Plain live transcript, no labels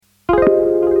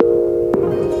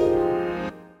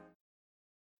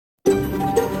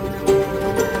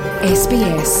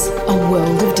SBS, a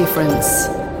world of difference.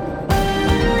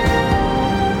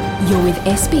 You're with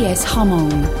SBS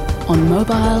Hmong on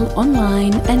mobile,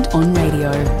 online and on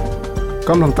radio.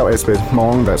 กำลังต่อ SBS มอ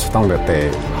งแต่ต้องเลือกแต่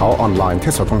เขาออนไลน์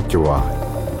ที่สต้องจัว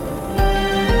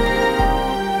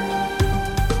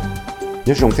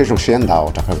những dùng thế dùng xuyên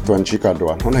đầu đặc biệt tuần chỉ có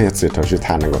đuổi nó là sự thấu chỉ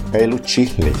thà năng của bé lúc chỉ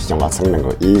lì trong là sang năng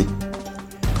của y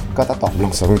có tác động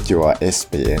lòng sống chùa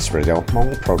SBS Radio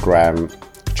mong program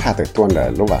tra từ tuần là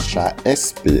lúc vào sa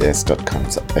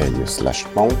sbs.com.au/mong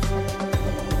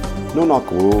lúc nào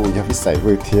cũng có vị sai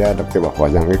vui thia đặc biệt là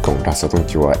những cái công tác sống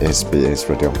chùa SBS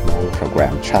Radio mong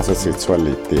program tra sự chuẩn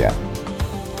lý tiền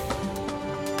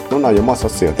lúc nào có một số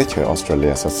sự tích chơi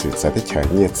Australia số sự sẽ tích chơi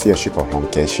nhiều chia sẻ của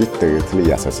lòng kế sĩ từ thứ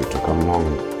lý số sự cho con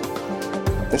mong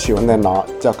tất nhiên vấn đề nó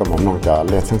cho con mong cho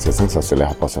liên sang sự lệ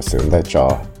học số sự vấn đề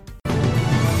cho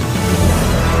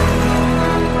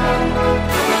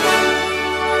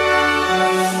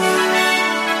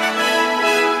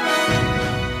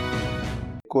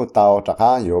cô tàu chắc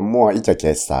ha có mua ít cái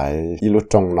cái sai ít lúc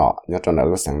trong nọ nhớ trong đó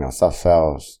lúc sáng nào South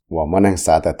Wales và mỗi ngày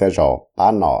sáng tại rồi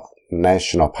bán nọ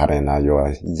National Party na yo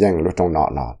yang lu trong nọ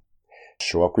nọ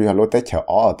số quý họ lu tới chờ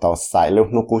ở tàu sai lu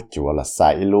nó cũng chùa là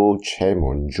sai lu che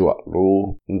muốn chùa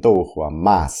lu đâu hoa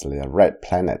Mars là Red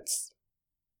Planets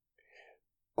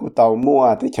cú tàu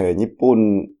mua tới chờ Nhật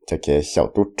Bản cho cái小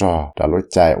赌场đã lu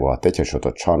chạy và tới chờ số tổ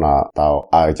cho nó tàu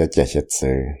ở cho cái hết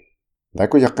sự đại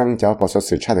cú giặc căng cho bảo số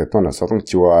sự tra được tuần là số trong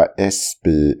chùa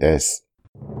SBS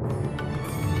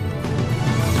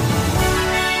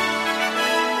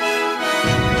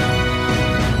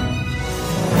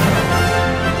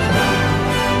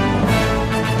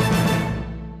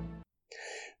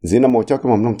Zina một cho cái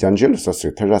mầm nông chăn dữ là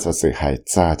sự thay ra sự hại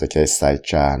cha cho cái sai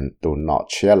chan tụ nọ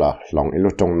chia là lòng ilu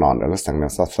trong nọ ở lúc sáng nào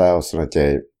South Wales là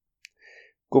cái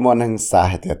cú món hàng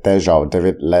sai thì tay giàu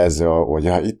David Lazo và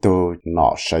giờ ít tu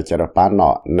nọ sai cho bán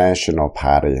nọ National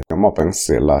Party nó một bằng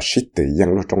sự là shit từ dân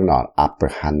lúc trong nọ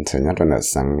Upper Hunt nhá cho nó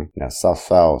sang là South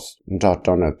Wales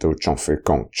cho nó tu trong phía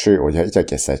công chứ và giờ cho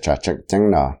cái sai cha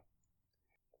chẳng nọ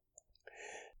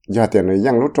giờ tiền người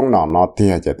dân lúc trong nó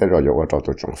thì chỉ tới rồi có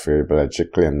tụ trồng phiếu bây giờ chỉ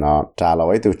nó trả lại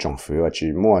tụ trồng phiếu chỉ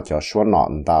mua cho số nọ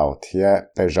đào thì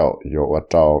tới rồi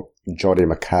có Jody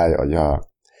Mackay ở giờ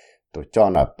tụ cho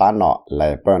nó bán nọ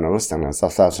lại bên nó sang nó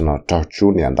sao nó cho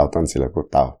chú niệm đào tuần gì là cũng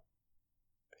đào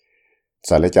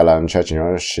giờ lấy cho làm cho chúng nó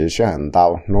sử dụng hàng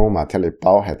đào nó mà theo lịch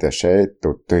báo hay sẽ tụ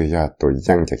tùy giờ tụ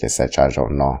dân cho cái sẽ trả rồi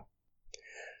nó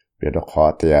vì đó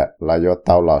khó thì là do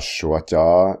tao là sửa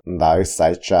cho đại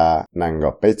sai cha năng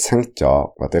够被称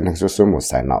cho và tên năng số một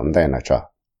sai nào đây là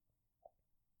cho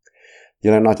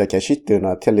giờ nó cho cái shit từ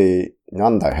nó thì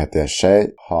nhon đại hay thì sẽ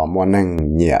họ muốn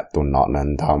năng nhẹ tụ nó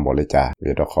nên tao một lý cha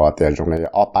vì đó khó thì trong này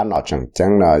ở bán nó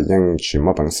chẳng là những chỉ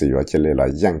một bằng sự và chỉ là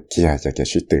những kia cho cái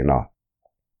shit từ nó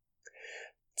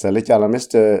giờ lấy cho là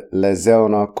Mr. Lazel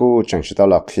nó cũng chẳng chỉ tao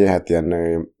là khi hay tiền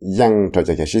những cho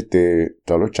cái shit từ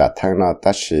cho lúc trả thang nó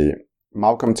ta chỉ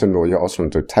Malcolm to know you also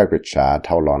to type with chat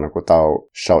how long nó tao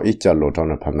sau ít cho lộ trong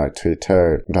phần này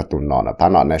Twitter đã tụ nó là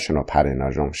bán nó National Party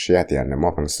nó dùng share tiền để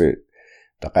một bằng sự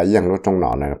tất cả những lúc trong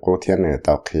nó này cố thiên này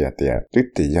tao khi tiền tuyệt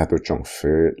tỷ ra tụ trong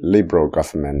phía liberal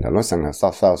government nó sang là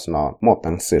South Wales nó một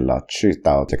bằng sự là chữ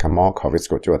tao chỉ có một COVID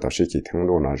của chúa tao sẽ chỉ thương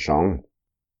luôn nó dùng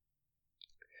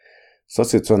số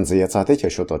sự chuẩn gì cho thấy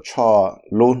số tổ cho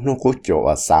luôn nó cũng chỗ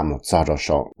ở xa một giờ rồi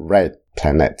số Red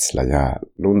Planets là ya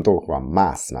luôn đâu qua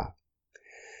Mars nè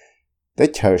để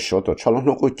chờ số tổ cho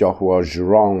nó cũng cho hoa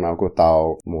Jurong nó cũng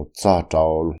tàu một giờ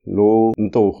tàu luôn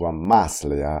đâu qua Mars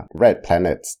là ya Red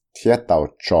Planets thiết tàu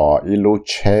cho ilu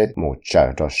che một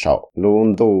giờ rồi số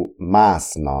luôn đâu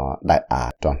Mars nó đại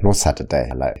cho nó Saturday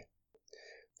lại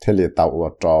thế thì tàu ở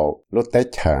trâu lúc tới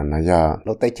chờ nó giờ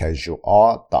lúc tới chờ dù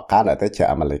ó tàu cá là tới chờ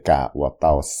America và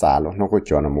tàu xa lúc nó có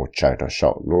cho nó một trời rồi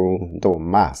sợ luôn đồ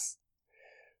Mars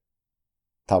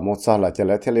tàu một giờ là chỉ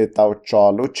lấy thế thì tàu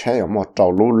cho lúc chơi ở một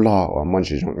trâu lúc lo và mình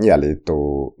chỉ dùng nhà lý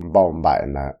tụ bao bài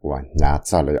là và nhà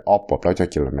giờ lấy ốp bọc đó cho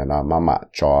km mà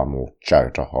cho một trời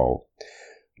rồi hậu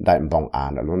đại bông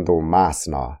à là luôn đồ Mars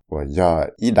nó và giờ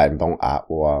ý đại bông à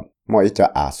và mỗi cho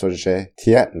số chế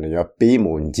thiết là bí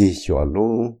môn gì cho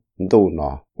luôn đủ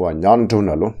nó và nhon đủ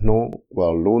nó luôn nó và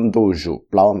luôn đủ dụ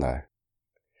bao này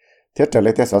thiết trở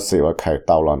lại thế sao sự khởi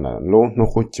tàu là nó luôn nó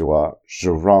cũng chịu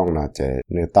dụ rong là chế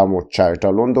nếu tàu một trời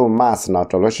cho luôn đủ Mars nó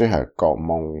cho lúc sẽ hay có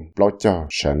mong bao cho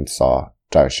sân sọ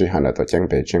trời sẽ hay là tổ chức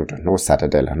bị chứng cho nó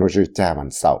Saturday là nó chỉ cha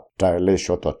bằng sau trời lấy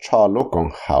số tổ cho lúc còn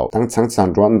hậu tăng sáng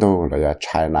sáng run đủ là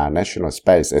China National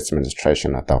Space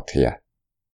Administration là tàu kia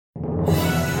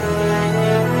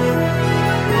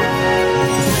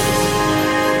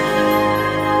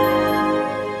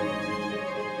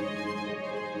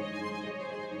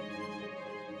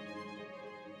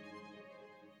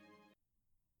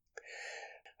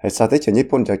hay sao tới chuyện Nhật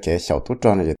Bản cho cái小组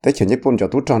长呢？tới chuyện Nhật Bản小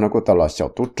组长呢，我到了小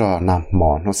组长那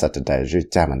么那啥子的日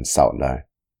家门少了。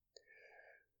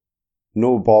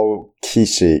nô bao khi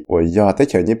sĩ ở giờ tới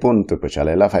chuyện Nhật Bản tụi bây giờ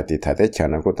lại là phải đi thấy tới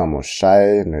chuyện nó cũng tao một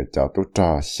sai nữa cho tụi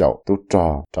trò小tụi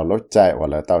trò cho lối chạy hoặc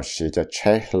là tao sĩ cho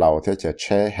che lâu thế cho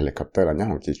che helicopter là nhá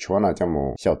không chỉ chúa nào cho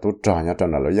một小tụi trò nhá cho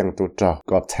nó lối dân tụi trò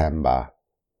có thêm bà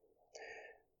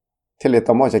thế là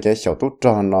tao mua cho cái小tụi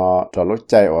trò nó cho lối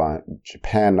chạy ở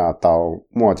Japan nó tao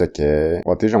mua cho cái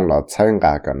ở tí trong là chơi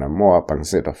gà cái nó mua bằng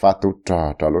sự đó phát tụi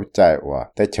trò cho lối chạy ở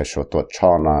tới chơi số tụi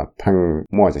trò nó phăng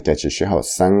mua cho cái chỉ số học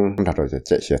sinh đó rồi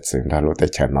chạy xe trường đó lối tới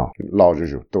chơi nó lo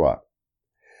rồi tụi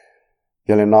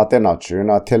giờ này nó tên nó chú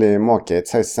nó thế là mua cái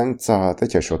chơi sinh cho tới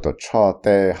chơi số tụi trò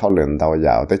tới họ lần đầu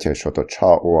vào tới chơi số tụi trò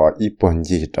ở Nhật Bản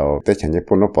gì đó tới chơi Nhật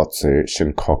Bản nó bỏ chữ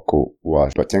sinh khó cụ và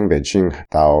tổ chức Beijing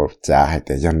tao trả hay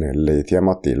để cho người lấy thì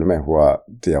mà tỷ lúc mà hoa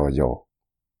điều yếu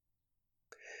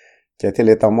cái thế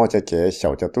là tao mua cho cái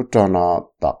小cho tụi trò nó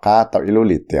tạo cả tạo ít lúc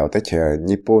lì điều tới chơi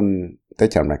Nhật Bản tới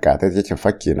chơi mà cả tới chơi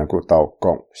phát triển nó cũng tao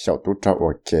cộng小tụi trò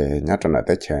ok nhớ cho nó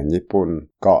tới chơi Nhật Bản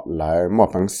gọi lại một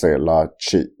bằng sự là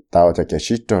chỉ tao cho cái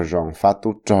shit cho rong phát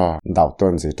tụt cho đầu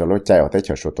tuần gì cho lối chạy ở tới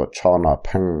chỗ số tụt cho nó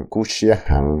phăng cú xía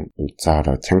hàng cho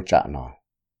rồi chẳng trả nó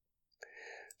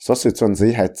số sự tuần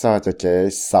gì hay cho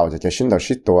cái sau cho cái sinh đầu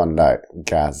shit tuần lại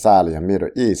Gaza là Middle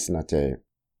East nó chơi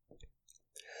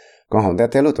còn hôm nay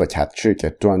tới lúc tôi chặt chữ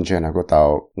cái tuần trên nó có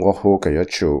tao ngô hồ cái yếu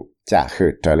chủ trả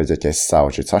khử trở lại cho cái sau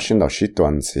chỉ cho sinh đầu shit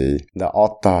tuần gì là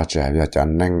auto cho việc cho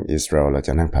nên Israel là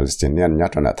cho nên Palestinian nhớ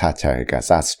cho nó tha chạy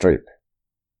Gaza Strip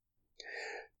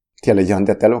thì là dân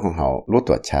tới lúc họ lúc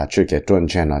tuổi trẻ chưa cái tuần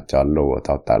trên nó cho lúa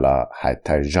tàu ta là hải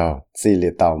thời giờ chỉ là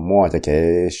tàu mua cho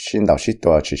cái sinh đầu sĩ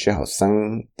tuổi chỉ sẽ học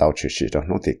sinh tàu chỉ sĩ trong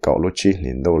lúc thì cậu lúc chỉ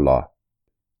liền đô lo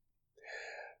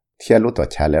thì lúc tuổi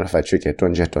trẻ là phải chưa cái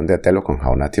tuần trên tới lúc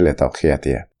họ là thì là tàu kia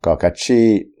thì có cái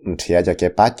chi thì cho cái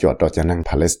bát chuột đó cho nên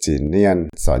Palestinian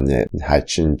do nhẹ hải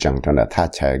chiến tranh trong là tha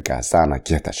chạy Gaza là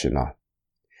kia ta xin nó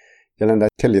cho nên là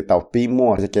thế là tàu bị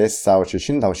mua cái sau chỉ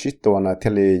xin tàu shipตัวนะ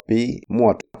thế là bị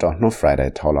mua cho nó Friday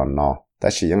thâu là nóแต่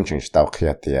是ยัง真是tàu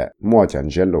kia thì mua cho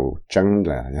anh lù chân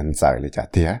là nhân giải lý trả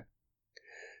thì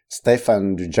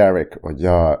Stefan Dujarric ở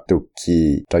giờ tụ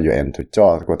kỳ cho UN tụ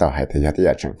cho của tàu hay thì thì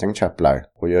chẳng chẳng chấp lại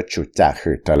ở giờ chủ trả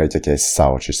khử trả lại cho cái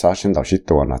sau chỉ sau xin tàu ship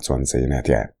ตัวนะchuẩn gì này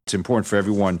thì It's important for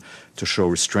everyone to show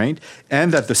restraint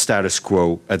and that the status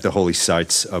quo at the holy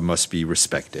sites must be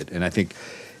respected. And I think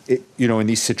in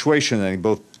these situations, I think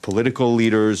both political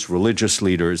leaders, religious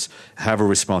leaders have a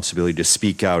responsibility to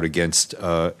speak out against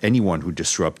anyone who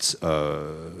disrupts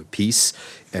peace,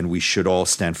 and we should all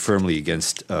stand firmly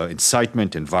against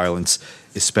incitement and violence,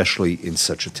 especially in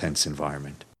such a tense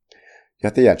environment.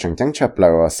 Thì chẳng chẳng chấp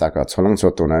lại sao cả cho lăng cho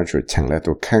tụi nó chủ chẳng lẽ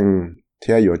tụi khăn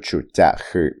thì có chủ trả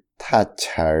khử tha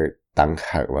chờ tăng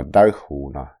khử và đau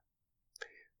hù nó.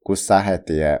 Cú sa hay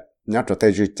thì nhớ cho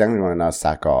tay chủ chẳng rồi nó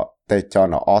sao cả tay cho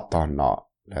nó ót nó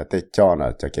là tay cho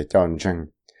nó cho cái cho chân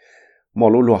một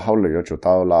lúc lúc hậu lửa chủ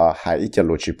tao là hai ít cho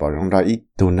lúa chỉ bảo trong đó ít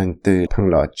tu năng tư thằng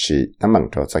lọ chỉ nắm bằng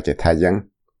cho cái thái dương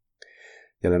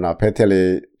giờ là nó phải thế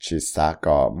chỉ xa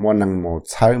có mua năng mua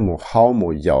trái mua hậu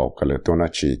mua dầu cái lửa tu nó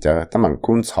chỉ cho nắm bằng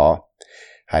cuốn chó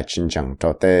hai chính chẳng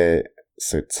cho tay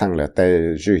sự sang là tay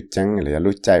rưỡi chân là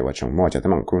lúc chạy vào trong mua cho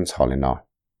nắm bằng cuốn chó lên nó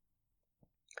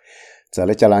giờ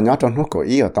lấy cho là nhớ trong lúc của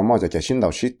ý ở tao mua cho cái sinh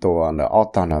đầu shipตัวlà ở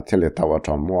tao là thế là tao ở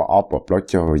trong mua ở bộ blog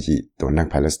cho gì tụi năng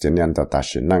Palestinian tao ta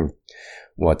sẽ năng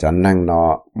và cho năng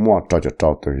nó mua cho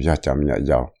tụi giờ chậm nhẹ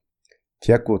giàu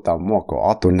thế của tao mua của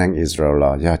ở tụi năng Israel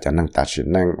là giờ cho năng ta sẽ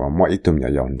năng và mua ít tụi nhẹ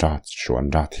giàu ra chuẩn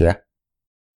ra thế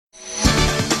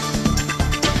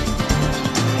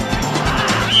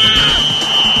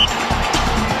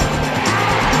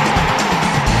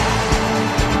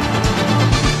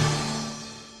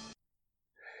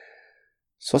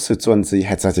số sự chuẩn gì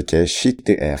hay là cái shit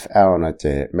FL là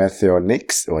cái Matthew Nix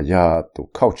và giờ tụ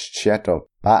coach chia cho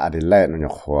ba Adelaide nó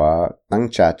khóa tăng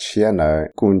trả chia là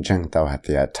quân dân tàu hạt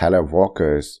thì Tyler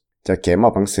Walkers cho cái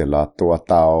một bằng sự là tua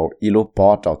tàu ilu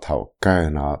bỏ tàu thầu cơ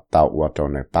nó tàu ở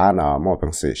trong này ba nó một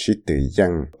bằng sự shit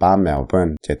dân ba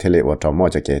Melbourne cho thế lệ ở trong một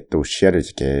cho cái tụ chia được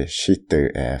cái shit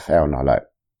FL nó lại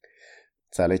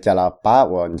giờ lấy cho là ba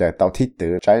và giờ tàu thiết tử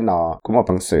trái nó cũng một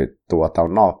bằng sự tua tàu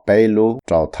nó bay lú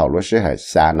trâu thầu lúc sẽ hay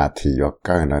xa là thì có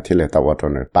cái là thì là tàu ở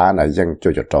trong này ba là dân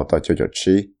cho trâu tàu cho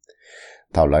chi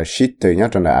tàu lại shit từ nhớ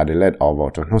trong này Adelaide ở vào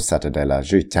trong nốt Saturday là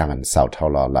duy cha mình sau thầu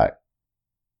lại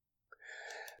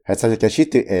hay sao cái shit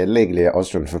từ League là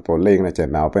Australian Football League là cái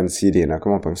Melbourne City nó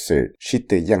cũng một bằng sự shit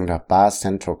từ dân là ba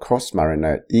Central Coast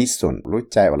Mariner Eastern lúc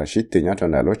chạy vào là shit từ nhớ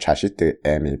trong này lúc trả shit từ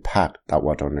Amy Park tàu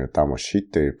ở trong này tàu một shit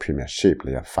từ Premiership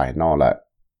là final lại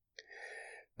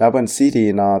Melbourne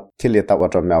City nó thì liệt tạo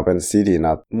ở Melbourne City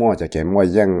nó mua cho cái mua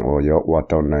dân ở ở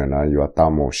trong này nó ở tao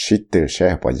một shit từ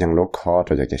sẽ bỏ dân lúc khó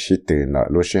cho cái shit từ nó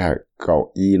lúc sẽ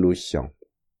cầu illusion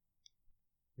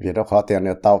vì đó khó tiền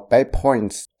là tao pay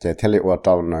points cái thì liệt ở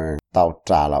trong này tao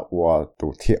trả là ở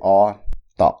tụ thi ở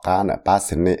tạo cả là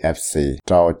Barcelona FC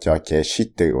cho cái shit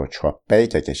từ ở chỗ pay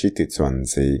cho cái shit từ chuẩn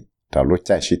gì cho lúc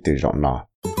chạy shit từ rộng nó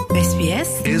SBS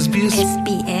SBS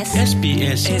SBS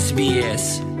SBS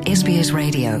SBS SBS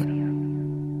Radio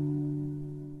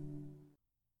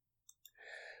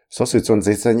số sự chuẩn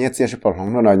gì sẽ nhất sẽ bảo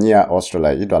lòng nó nhia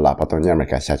Australia ít là bắt đầu nhia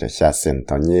America sẽ cho xa xin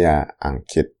tao nhia Anh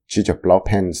Quốc chỉ cho blow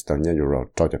pens tao nhia Euro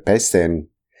cho pesen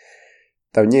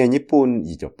tao nhia Nhật Bản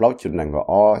chỉ cho blow chút năng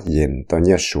ở yên tao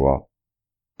nhia sure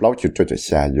blow chút cho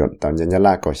xa yon tao nhia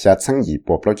là có xa chăng gì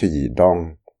bộ blow cho gì đông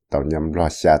tao nhầm lo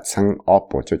xa chăng ở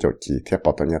bộ cho gì thế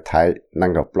bảo tao nhia Thái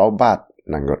năng够blow bát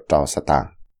năng够trao sát tang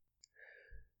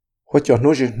或者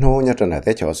侬是侬要真的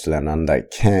在就是了那的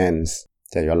Cairns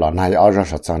就有老那有二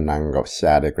十座能够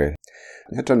下的个，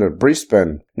要真的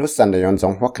Brisbane 侬三的用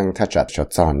种或更他只说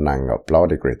座能够 blow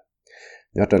的个，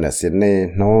要真的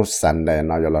Sydney 侬三的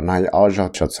那有老那有二十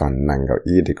座能够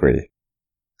一的个，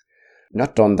要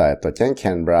真的到讲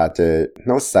Canberra 这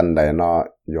侬三的那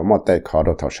有么带考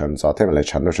到头上座，他们来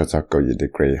全都是做够一的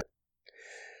个。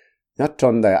要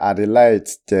真的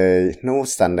Adelaide 这侬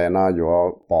三的那有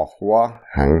保护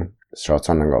很说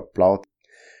才能够 blow。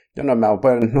因为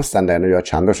Melbourne 侬三代侬要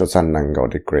全都是算能够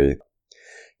degree，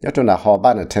 要真的好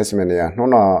办的 Tasmania 侬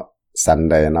那三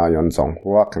代呢用总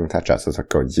和跟他只是个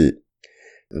够一，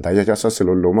但要说是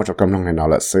路路么就咁弄嘅闹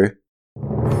了事。